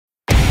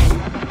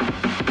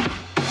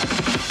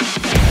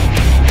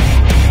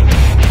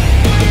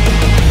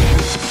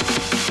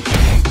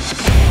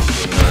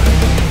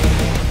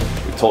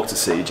talked to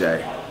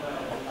CJ.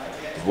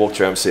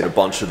 Walked around, seen a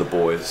bunch of the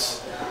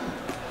boys.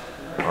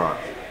 Alright.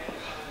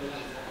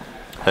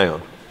 Hang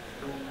on.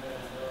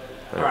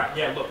 Alright,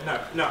 yeah, look,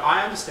 no,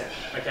 I understand,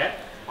 okay?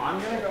 I'm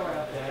going to go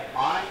out there,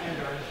 I am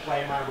going to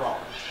play my role,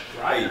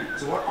 right? Hey.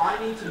 So what I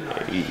need to know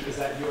is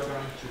that you are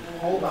going to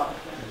hold up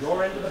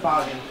your end of the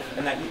bargain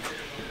and that you...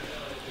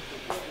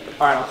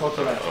 Alright, I'll talk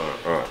to you later.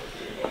 Alright.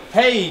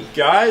 Hey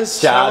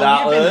guys, Shout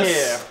how long out, have you been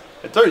here?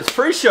 Dude, it's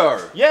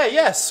Preshow.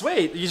 Yeah,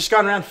 sweet. You just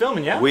going around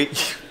filming, yeah?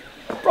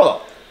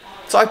 Brother,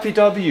 it's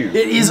IPW.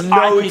 It is no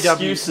IPW.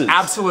 excuses.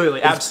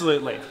 Absolutely.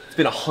 It's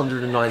been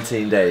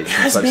 119 days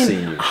since I've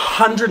seen you.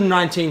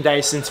 119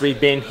 days since we've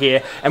been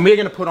here, and we're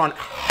going to put on a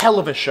hell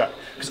of a show.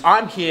 Because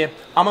I'm here,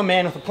 I'm a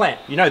man with a plan.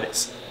 You know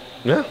this.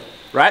 Yeah.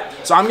 Right?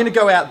 So I'm going to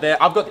go out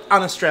there. I've got the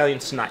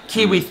UnAustralians tonight.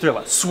 Kiwi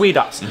Thriller, Sweet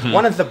Us.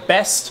 One of the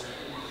best,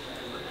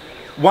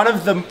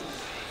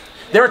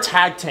 they're a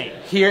tag team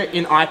here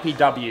in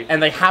IPW,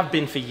 and they have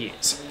been for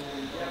years.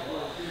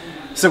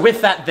 So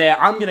with that there,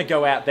 I'm going to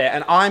go out there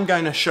and I'm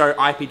going to show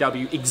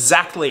IPW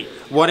exactly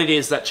what it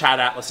is that Chad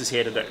Atlas is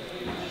here to do.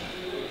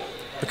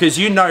 Because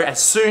you know,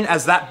 as soon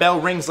as that bell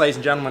rings, ladies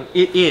and gentlemen,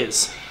 it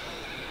is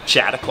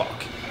Chad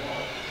o'clock.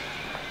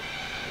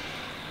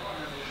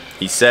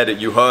 He said it,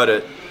 you heard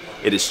it.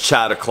 It is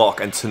Chad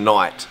o'clock, and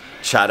tonight,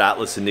 Chad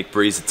Atlas and Nick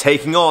Breeze are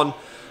taking on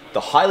the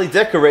highly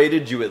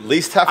decorated, you at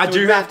least have to I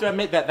do have to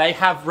admit that they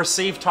have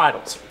received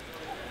titles.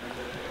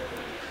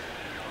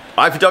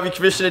 IPW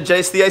Commissioner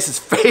Jace the Ace's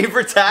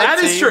favourite tag team.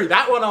 That is true.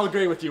 That one I'll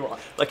agree with you on.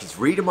 Like he's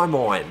reading my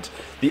mind.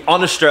 The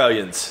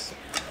UnAustralians,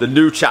 the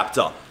new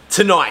chapter,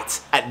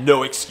 tonight at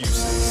No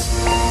Excuses.